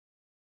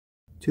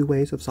Two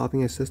ways of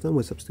solving a system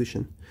with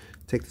substitution.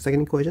 Take the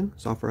second equation,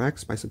 solve for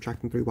x by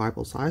subtracting 3y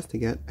both sides to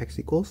get x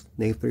equals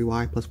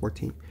 -3y plus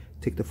 14.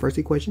 Take the first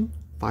equation,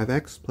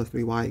 5x plus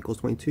 3y equals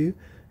 22,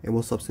 and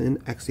we'll substitute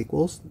in x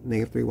equals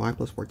 -3y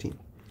plus 14.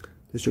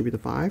 Distribute the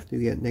 5 to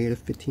get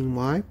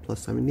 -15y plus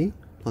 70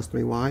 plus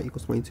 3y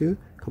equals 22.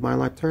 Combine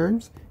like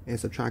terms and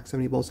subtract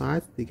 70 both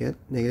sides to get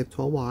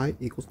 -12y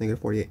equals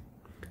 -48.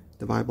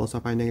 Divide both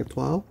sides by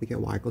 -12, we get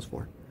y equals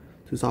 4.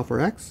 To solve for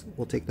x,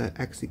 we'll take that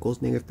x equals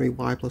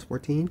 -3y plus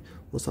 14.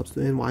 We'll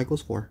substitute in y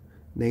equals 4.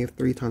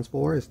 -3 times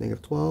 4 is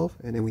 -12,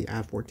 and then we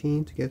add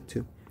 14 to get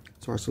 2.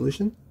 So our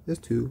solution is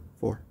 2,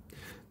 4.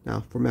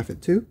 Now for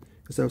method 2,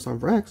 instead of solving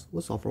for x,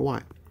 we'll solve for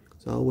y.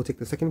 So we'll take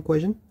the second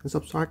equation and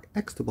subtract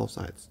x to both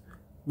sides.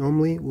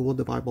 Normally we will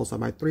divide both sides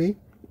by 3,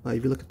 but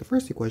if you look at the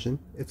first equation,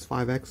 it's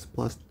 5x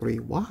plus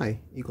 3y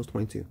equals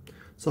 22.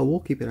 So we'll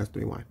keep it as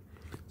 3y.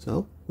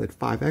 So with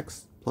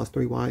 5x plus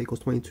 3y equals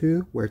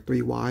 22, where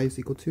 3y is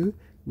equal to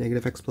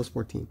 -x plus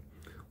 14.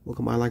 We'll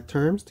combine like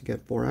terms to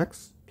get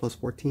 4x plus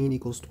 14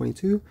 equals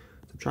 22.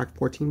 Subtract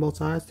 14 both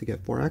sides to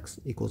get 4x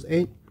equals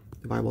 8.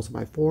 Divide both sides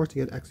by 4 to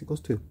get x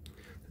equals 2.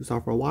 To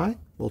solve for y,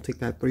 we'll take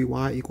that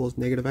 3y equals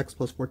 -x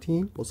plus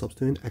 14. We'll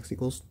substitute in x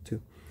equals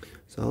 2.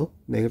 So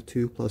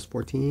 -2 plus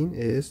 14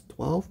 is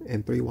 12,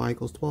 and 3y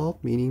equals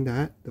 12, meaning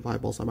that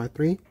divide both sides by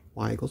 3,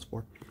 y equals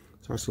 4.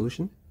 So our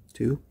solution is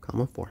 2,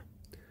 4.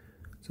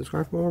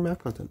 Subscribe for more math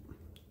content.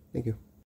 Thank you.